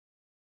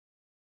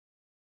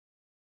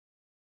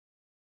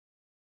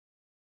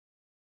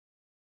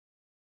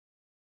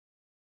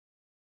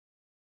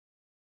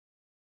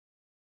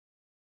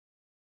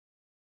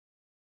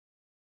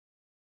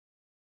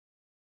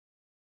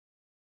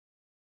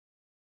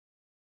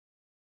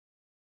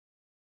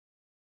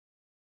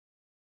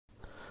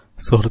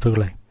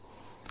സുഹൃത്തുക്കളെ,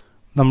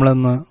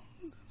 നമ്മളിന്ന്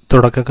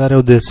തുടക്കക്കാരെ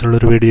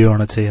ഉദ്ദേശിച്ചുള്ളൊരു വീഡിയോ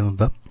ആണ്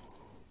ചെയ്യുന്നത്.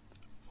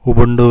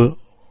 ഉബുണ്ടു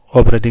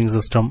ഓപ്പറേറ്റിംഗ്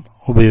സിസ്റ്റം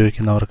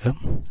ഉപയോഗിക്കുന്നവർക്ക്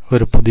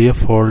ഒരു പുതിയ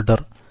ഫോൾഡർ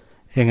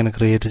എങ്ങനെ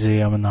ക്രിയേറ്റ്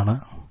ചെയ്യാമെന്നാണ്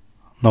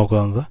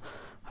നോക്കുന്നത്.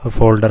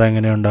 ഫോൾഡർ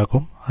എങ്ങനെ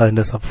ഉണ്ടാക്കും,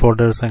 അതിൻ്റെ സബ്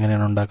ഫോൾഡേഴ്സ്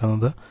എങ്ങനെയാണ്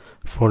ഉണ്ടാക്കുന്നത്,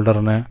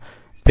 ഫോൾഡറിന്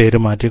പേര്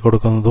മാറ്റി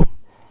കൊടുക്കുന്നതും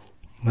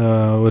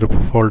ഒരു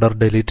ഫോൾഡർ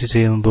ഡിലീറ്റ്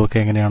ചെയ്യുന്നതും ഒക്കെ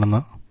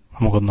എങ്ങനെയാണെന്ന്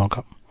നമുക്കൊന്ന്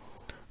നോക്കാം.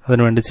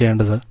 അതിനുവേണ്ടി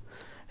ചെയ്യേണ്ടത്,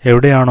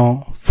 എവിടെയാണോ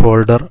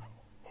ഫോൾഡർ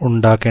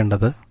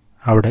ഉണ്ടാക്കേണ്ടത്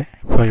അവിടെ,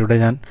 ഇപ്പോൾ ഇവിടെ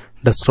ഞാൻ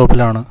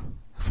ഡെസ്ക്ടോപ്പിലാണ്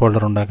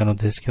ഫോൾഡർ ഉണ്ടാക്കാൻ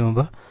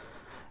ഉദ്ദേശിക്കുന്നത്.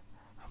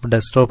 അപ്പോൾ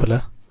ഡെസ്ക്ടോപ്പിൽ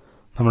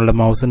നമ്മളുടെ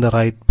മൗസിൻ്റെ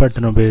റൈറ്റ്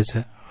ബട്ടൺ ഉപയോഗിച്ച്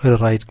ഒരു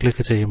റൈറ്റ്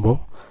ക്ലിക്ക് ചെയ്യുമ്പോൾ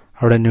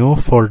അവിടെ ന്യൂ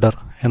ഫോൾഡർ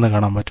എന്ന്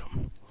കാണാൻ പറ്റും.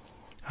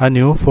 ആ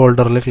ന്യൂ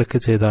ഫോൾഡറിൽ ക്ലിക്ക്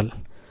ചെയ്താൽ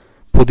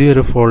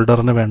പുതിയൊരു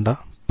ഫോൾഡറിന് വേണ്ട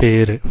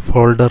പേര്,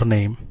 ഫോൾഡർ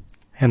നെയിം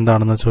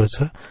എന്താണെന്ന്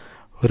ചോദിച്ച്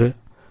ഒരു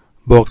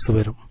ബോക്സ്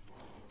വരും.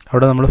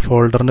 അവിടെ നമ്മൾ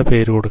ഫോൾഡറിൻ്റെ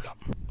പേര് കൊടുക്കാം.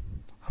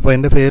 അപ്പോൾ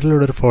എൻ്റെ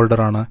പേരിലുള്ളൊരു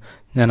ഫോൾഡറാണ്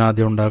ഞാൻ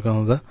ആദ്യം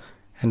ഉണ്ടാക്കുന്നത്.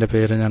 എൻ്റെ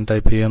പേര് ഞാൻ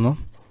ടൈപ്പ് ചെയ്യുന്നു,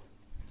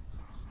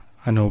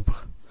 അനൂപ്.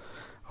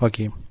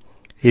 ഓക്കെ,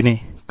 ഇനി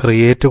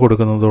ക്രിയേറ്റ്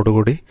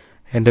കൊടുക്കുന്നതോടുകൂടി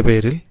എൻ്റെ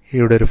പേരിൽ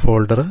ഇവിടെ ഒരു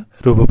ഫോൾഡർ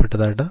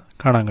രൂപപ്പെട്ടതായിട്ട്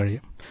കാണാൻ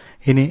കഴിയും.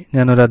 ഇനി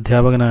ഞാനൊരു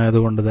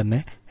അധ്യാപകനായതുകൊണ്ട് തന്നെ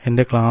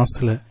എൻ്റെ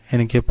ക്ലാസ്സിൽ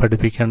എനിക്ക്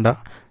പഠിപ്പിക്കേണ്ട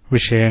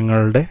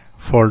വിഷയങ്ങളുടെ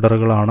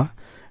ഫോൾഡറുകളാണ്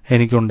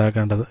എനിക്ക്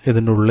ഉണ്ടാക്കേണ്ടത്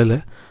ഇതിൻ്റെ ഉള്ളിൽ.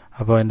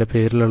 അപ്പോൾ എൻ്റെ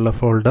പേരിലുള്ള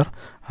ഫോൾഡർ,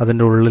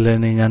 അതിൻ്റെ ഉള്ളിൽ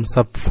ഇനി ഞാൻ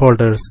സബ്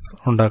ഫോൾഡേഴ്സ്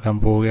ഉണ്ടാക്കാൻ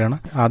പോവുകയാണ്.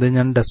 ആദ്യം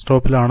ഞാൻ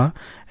ഡെസ്ക്ടോപ്പിലാണ്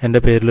എൻ്റെ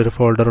പേരിലൊരു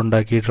ഫോൾഡർ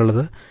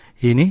ഉണ്ടാക്കിയിട്ടുള്ളത്.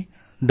 ഇനി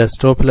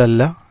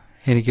ഡെസ്ക്ടോപ്പിലല്ല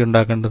എനിക്ക്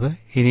ഉണ്ടാക്കേണ്ടത്,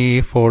 ഇനി ഈ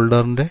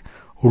ഫോൾഡറിൻ്റെ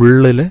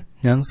ഉള്ളിൽ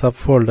ഞാൻ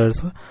സബ്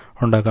ഫോൾഡേഴ്സ്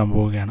ഉണ്ടാക്കാൻ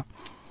പോവുകയാണ്.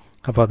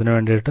 അപ്പോൾ അതിന്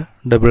വേണ്ടിയിട്ട്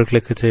ഡബിൾ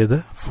ക്ലിക്ക് ചെയ്ത്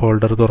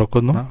ഫോൾഡർ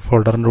തുറക്കുന്നു.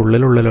 ഫോൾഡറിൻ്റെ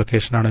ഉള്ളിലുള്ള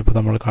ലൊക്കേഷനാണ് ഇപ്പോൾ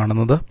നമ്മൾ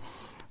കാണുന്നത്.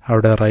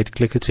 അവിടെ റൈറ്റ്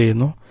ക്ലിക്ക്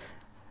ചെയ്യുന്നു.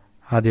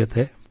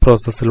 ആദ്യത്തെ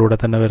പ്രോസസ്സിലൂടെ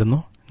തന്നെ വരുന്നു,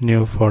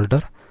 ന്യൂ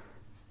ഫോൾഡർ.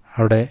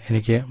 അവിടെ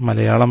എനിക്ക്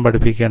മലയാളം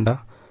പഠിപ്പിക്കേണ്ട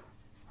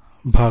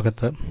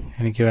ഭാഗത്ത്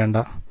എനിക്ക് വേണ്ട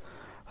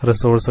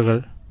റിസോഴ്സുകൾ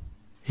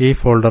ഈ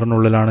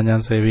ഫോൾഡറിനുള്ളിലാണ് ഞാൻ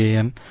സേവ്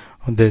ചെയ്യാൻ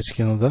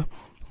ഉദ്ദേശിക്കുന്നത്.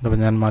 അപ്പോൾ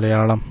ഞാൻ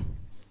മലയാളം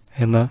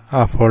എന്ന്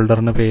ആ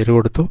ഫോൾഡറിന് പേര്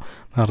കൊടുത്തു.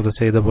 നേരത്തെ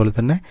ചെയ്ത പോലെ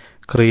തന്നെ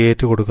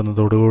ക്രിയേറ്റ്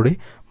കൊടുക്കുന്നതോടുകൂടി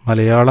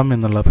മലയാളം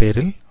എന്നുള്ള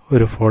പേരിൽ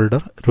ഒരു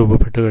ഫോൾഡർ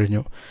രൂപപ്പെട്ടു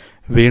കഴിഞ്ഞു.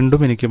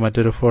 വീണ്ടും എനിക്ക്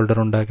മറ്റൊരു ഫോൾഡർ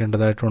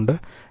ഉണ്ടാക്കേണ്ടതായിട്ടുണ്ട്.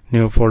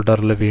 ന്യൂ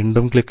ഫോൾഡറിൽ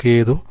വീണ്ടും ക്ലിക്ക്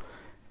ചെയ്തു.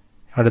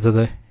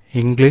 അടുത്തത്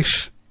ഇംഗ്ലീഷ്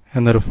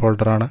എന്നൊരു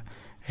ഫോൾഡറാണ്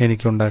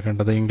എനിക്ക്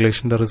ഉണ്ടാക്കേണ്ടത്.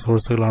 ഇംഗ്ലീഷിൻ്റെ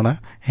റിസോഴ്സുകളാണ്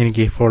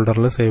എനിക്ക് ഈ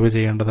ഫോൾഡറിൽ സേവ്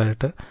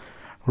ചെയ്യേണ്ടതായിട്ട്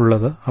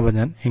ഉള്ളത്. അപ്പോൾ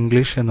ഞാൻ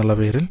ഇംഗ്ലീഷ് എന്നുള്ള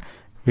പേരിൽ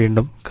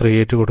വീണ്ടും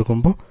ക്രിയേറ്റ്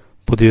കൊടുക്കുമ്പോൾ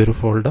പുതിയൊരു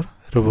ഫോൾഡർ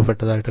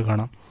രൂപപ്പെട്ടതായിട്ട്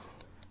കാണാം.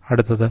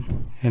 അടുത്തത്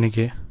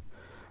എനിക്ക്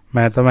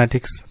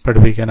മാത്തമാറ്റിക്സ്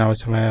പഠിപ്പിക്കാൻ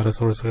ആവശ്യമായ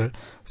റിസോഴ്സുകൾ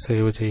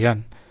സേവ് ചെയ്യാൻ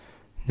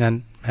ഞാൻ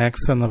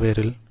മാത്സ് എന്ന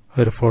പേരിൽ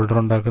ഒരു ഫോൾഡർ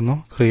ഉണ്ടാക്കുന്നു.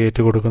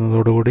 ക്രിയേറ്റ്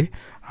കൊടുക്കുന്നതോടുകൂടി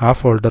ആ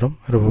ഫോൾഡറും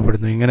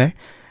രൂപപ്പെടുന്നു. ഇങ്ങനെ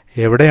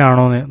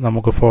എവിടെയാണോ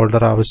നമുക്ക്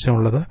ഫോൾഡർ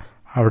ആവശ്യമുള്ളത്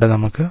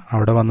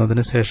അവിടെ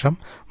വന്നതിന് ശേഷം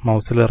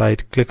മൗസിൽ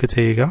റൈറ്റ് ക്ലിക്ക്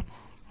ചെയ്യുക,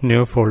 ന്യൂ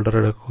ഫോൾഡർ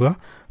എടുക്കുക,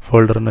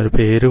 ഫോൾഡറിനൊരു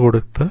പേര്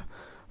കൊടുത്ത്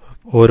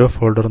ഓരോ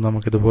ഫോൾഡറും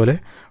നമുക്കിതുപോലെ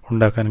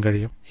ഉണ്ടാക്കാൻ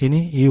കഴിയും. ഇനി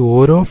ഈ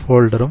ഓരോ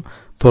ഫോൾഡറും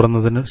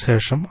തുറന്നതിന്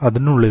ശേഷം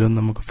അതിനുള്ളിലും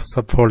നമുക്ക്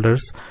സബ്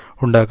ഫോൾഡേഴ്സ്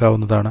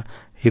ഉണ്ടാക്കാവുന്നതാണ്.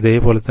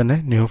 ഇതേപോലെ തന്നെ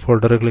ന്യൂ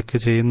ഫോൾഡർ ക്ലിക്ക്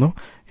ചെയ്യുന്നു,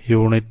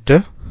 യൂണിറ്റ്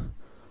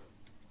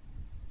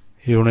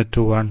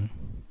 1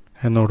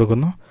 എന്ന്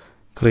കൊടുക്കുന്നു,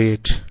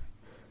 ക്രിയേറ്റ്.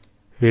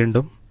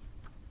 വീണ്ടും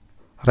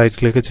റൈറ്റ്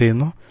ക്ലിക്ക്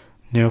ചെയ്യുന്നു,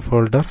 ന്യൂ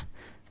ഫോൾഡർ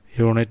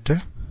യൂണിറ്റ്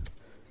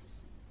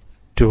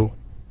 2.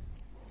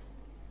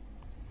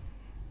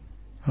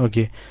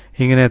 ഓക്കെ,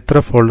 ഇങ്ങനെ എത്ര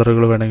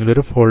ഫോൾഡറുകൾ വേണമെങ്കിലും,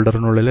 ഒരു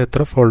ഫോൾഡറിനുള്ളിൽ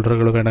എത്ര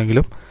ഫോൾഡറുകൾ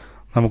വേണമെങ്കിലും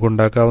നമുക്ക്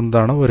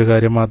ഉണ്ടാക്കാവുന്നതാണ്. ഒരു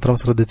കാര്യം മാത്രം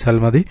ശ്രദ്ധിച്ചാൽ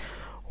മതി,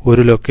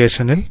 ഒരു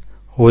ലൊക്കേഷനിൽ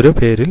ഒരു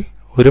പേരിൽ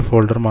ഒരു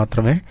ഫോൾഡർ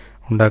മാത്രമേ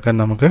ഉണ്ടാക്കാൻ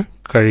നമുക്ക്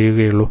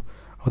കഴിയുകയുള്ളൂ.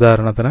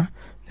 ഉദാഹരണത്തിന്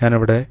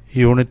ഞാനിവിടെ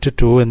യൂണിറ്റ്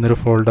 2 എന്നൊരു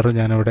ഫോൾഡർ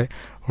ഞാനിവിടെ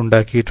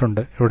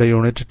ഉണ്ടാക്കിയിട്ടുണ്ട്. ഇവിടെ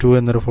യൂണിറ്റ് 2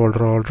 എന്നൊരു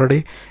ഫോൾഡർ ഓൾറെഡി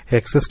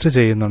എക്സിസ്റ്റ്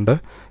ചെയ്യുന്നുണ്ട്.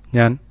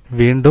 ഞാൻ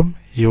വീണ്ടും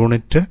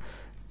യൂണിറ്റ്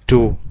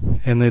 2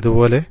 എന്ന്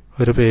ഇതുപോലെ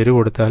ഒരു പേര്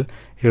കൊടുത്താൽ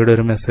ഇവിടെ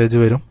ഒരു മെസ്സേജ്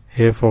വരും,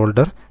 A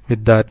folder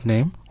with that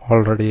name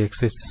already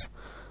എക്സിസ്റ്റ്സ്.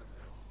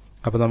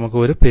 അപ്പോൾ നമുക്ക്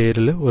ഒരു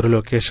പേരിൽ ഒരു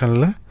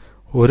ലൊക്കേഷനിൽ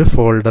ഒരു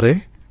ഫോൾഡറെ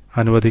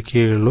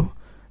അനുവദിക്കുകയുള്ളൂ.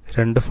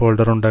 2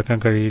 ഫോൾഡർ ഉണ്ടാക്കാൻ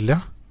കഴിയില്ല.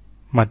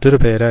 മറ്റൊരു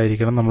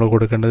പേരായിരിക്കണം നമ്മൾ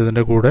കൊടുക്കേണ്ടത്.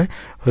 ഇതിൻ്റെ കൂടെ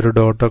ഒരു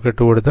ഡോട്ടൊക്കെ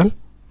ഇട്ട് കൊടുത്താൽ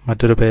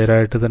മറ്റൊരു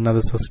പേരായിട്ട് തന്നെ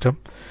അത് സിസ്റ്റം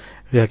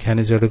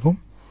വ്യാഖ്യാനിച്ചെടുക്കും.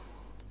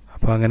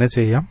 അപ്പോൾ അങ്ങനെ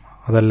ചെയ്യാം.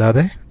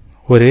 അതല്ലാതെ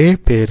ഒരേ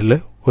പേരിൽ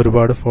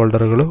ഒരുപാട്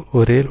ഫോൾഡറുകൾ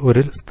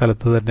ഒരു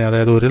സ്ഥലത്ത് തന്നെ,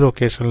 അതായത് ഒരു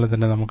ലൊക്കേഷനിൽ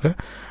തന്നെ നമുക്ക്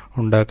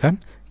ഉണ്ടാക്കാൻ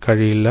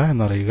കഴിയില്ല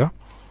എന്നറിയുക.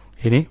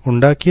 ഇനി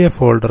ഉണ്ടാക്കിയ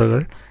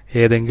ഫോൾഡറുകൾ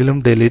ഏതെങ്കിലും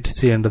ഡിലീറ്റ്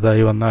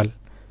ചെയ്യേണ്ടതായി വന്നാൽ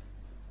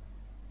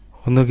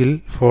ഒന്നുകിൽ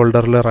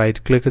ഫോൾഡറിൽ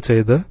റൈറ്റ് ക്ലിക്ക്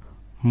ചെയ്ത്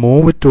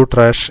മൂവ് ടു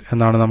ട്രാഷ്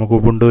എന്നാണ് നമുക്ക്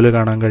ഉബുണ്ടുവിൽ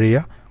കാണാൻ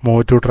കഴിയുക.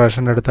 മൂവ് ടു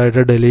ട്രാഷിൻ്റെ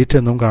അടുത്തായിട്ട് ഡിലീറ്റ്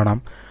എന്നും കാണാം.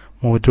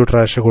 മൂവ് ടു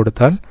ട്രാഷ്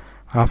കൊടുത്താൽ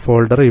ആ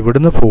ഫോൾഡർ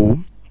ഇവിടുന്ന് പോവും.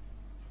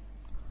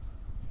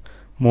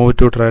 മൂവ്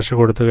ടു ട്രാഷ്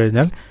കൊടുത്തു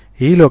കഴിഞ്ഞാൽ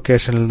ഈ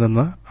ലൊക്കേഷനിൽ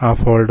നിന്ന് ആ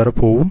ഫോൾഡർ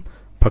പോവും.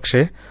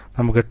 പക്ഷേ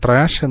നമുക്ക്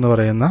ട്രാഷ് എന്ന്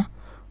പറയുന്ന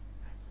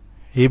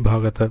ഈ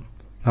ഭാഗത്ത്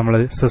നമ്മൾ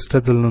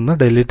സിസ്റ്റത്തിൽ നിന്ന്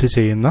ഡിലീറ്റ്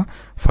ചെയ്യുന്ന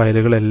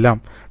ഫയലുകളെല്ലാം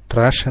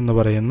ട്രാഷ് എന്ന്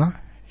പറയുന്ന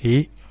ഈ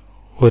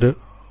ഒരു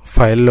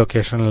ഫയൽ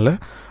ലൊക്കേഷനിൽ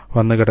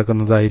വന്ന്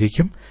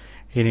കിടക്കുന്നതായിരിക്കും.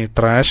 ഇനി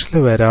ട്രാഷിൽ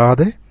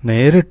വരാതെ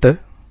നേരിട്ട്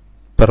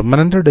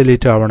പെർമനന്റ്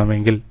ഡിലീറ്റ്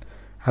ആവണമെങ്കിൽ,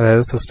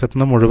 അതായത് സിസ്റ്റത്തിൽ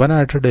നിന്ന്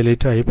മുഴുവനായിട്ട്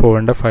ഡിലീറ്റ് ആയി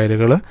പോകേണ്ട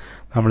ഫയലുകൾ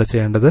നമ്മൾ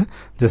ചെയ്യേണ്ടത്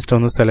ജസ്റ്റ്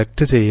ഒന്ന്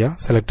സെലക്ട് ചെയ്യുക.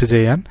 സെലക്ട്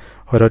ചെയ്യാൻ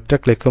ഒരൊറ്റ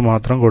ക്ലിക്ക്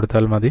മാത്രം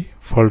കൊടുത്താൽ മതി.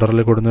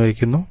 ഫോൾഡറിൽ കൊടുന്ന്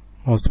വയ്ക്കുന്നു,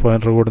 മൗസ്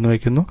പോയിന്റർ കൊടുന്ന്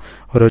വയ്ക്കുന്നു,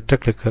 ഒരൊറ്റ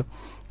ക്ലിക്ക്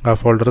ആ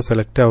ഫോൾഡർ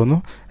സെലക്ട് ആവുന്നു.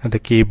 എന്നിട്ട്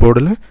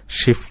കീബോർഡിൽ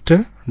ഷിഫ്റ്റ്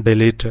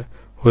ഡിലീറ്റ്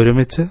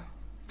ഒരുമിച്ച്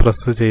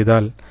പ്രസ്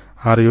ചെയ്താൽ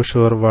are you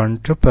sure one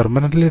two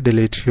permanently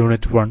delete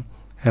unit 1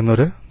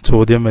 എന്നൊരു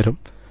ചോദ്യം വരും.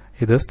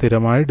 ഇത്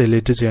സ്ഥിരമായി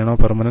ഡിലീറ്റ് ചെയ്യണോ,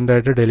 പെർമനന്റ്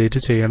ആയിട്ട് ഡിലീറ്റ്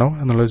ചെയ്യണോ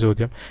എന്നുള്ള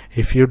ചോദ്യം.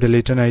 If you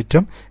delete N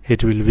item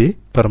it will be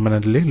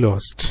permanently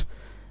lost.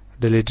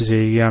 Delete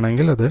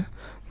ചെയ്യുകയാണെങ്കിൽ അത്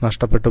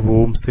നഷ്ടപ്പെട്ടു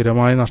പോവും,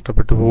 സ്ഥിരമായി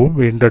നഷ്ടപ്പെട്ടു പോവും,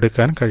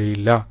 വീണ്ടെടുക്കാൻ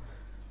കഴിയില്ല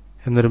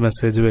എന്നൊരു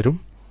മെസ്സേജ് വരും.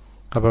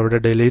 അപ്പോൾ അവിടെ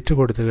ഡിലീറ്റ്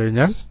കൊടുത്തു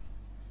കഴിഞ്ഞാൽ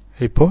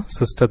ഇപ്പോൾ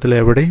സിസ്റ്റത്തിൽ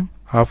എവിടെയും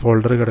ആ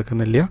ഫോൾഡർ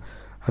കിടക്കുന്നില്ല,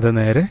 അത്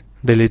നേരെ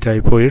ഡിലീറ്റ്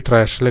ആയിപ്പോയി,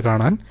 ട്രാഷിൽ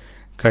കാണാൻ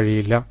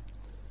കഴിയില്ല.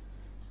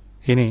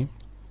 ഇനി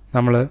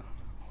നമ്മൾ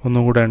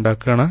ഒന്നും കൂടെ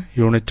ഉണ്ടാക്കുകയാണ്.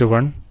 യൂണിറ്റ്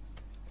 1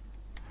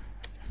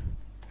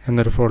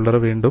 എന്നൊരു ഫോൾഡർ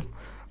വീണ്ടും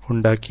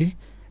ഉണ്ടാക്കി.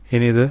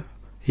 ഇനി ഇത്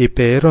ഈ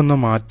പേരൊന്ന്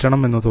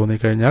മാറ്റണം എന്ന്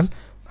തോന്നിക്കഴിഞ്ഞാൽ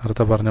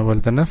നേരത്തെ പറഞ്ഞ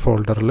പോലെ തന്നെ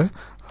ഫോൾഡറിൽ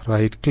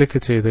റൈറ്റ് ക്ലിക്ക്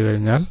ചെയ്ത്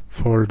കഴിഞ്ഞാൽ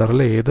ഫോൾഡറിൽ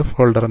ഏത്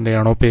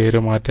ഫോൾഡറിൻ്റെയാണോ പേര്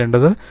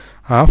മാറ്റേണ്ടത്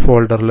ആ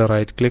ഫോൾഡറിൽ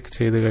റൈറ്റ് ക്ലിക്ക്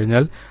ചെയ്ത്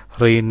കഴിഞ്ഞാൽ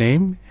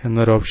റീനെയിം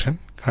എന്നൊരു ഓപ്ഷൻ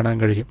കാണാൻ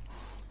കഴിയും.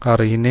 ആ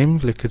റീനെയിം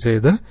ക്ലിക്ക്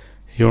ചെയ്ത്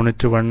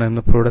യൂണിറ്റ് 1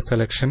 എന്നിപ്പോൾ ഇവിടെ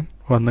സെലക്ഷൻ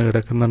വന്ന്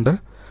കിടക്കുന്നുണ്ട്.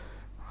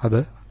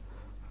 അത്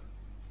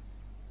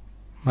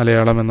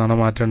മലയാളം എന്നാണ്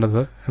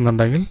മാറ്റേണ്ടത്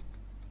എന്നുണ്ടെങ്കിൽ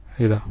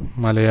ഇതാ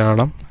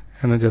മലയാളം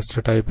എന്ന്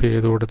ജസ്റ്റ് ടൈപ്പ്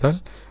ചെയ്ത് കൊടുത്താൽ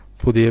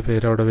പുതിയ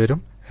പേര് അവിടെ വരും.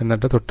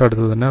 എന്നിട്ട്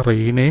തൊട്ടടുത്ത് തന്നെ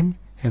റീനെയിം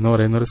എന്ന്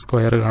പറയുന്നൊരു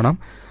സ്ക്വയർ കാണാം.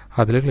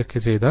 അതിൽ ക്ലിക്ക്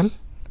ചെയ്താൽ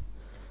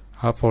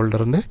ആ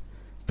ഫോൾഡറിൻ്റെ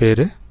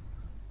പേര്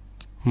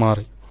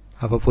മാറി.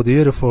 അപ്പോൾ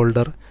പുതിയൊരു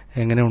ഫോൾഡർ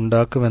എങ്ങനെ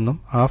ഉണ്ടാക്കുമെന്നും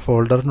ആ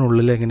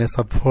ഫോൾഡറിനുള്ളിൽ എങ്ങനെ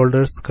സബ്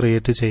ഫോൾഡേഴ്സ്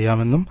ക്രിയേറ്റ്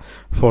ചെയ്യാമെന്നും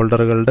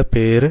ഫോൾഡറുകളുടെ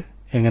പേര്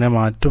എങ്ങനെ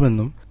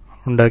മാറ്റുമെന്നും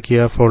ഉണ്ടാക്കിയ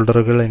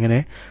ഫോൾഡറുകൾ എങ്ങനെ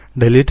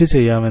ഡിലീറ്റ്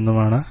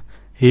ചെയ്യാമെന്നുമാണ്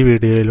ഈ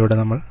വീഡിയോയിലൂടെ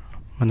നമ്മൾ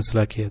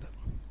മനസ്സിലാക്കിയത്.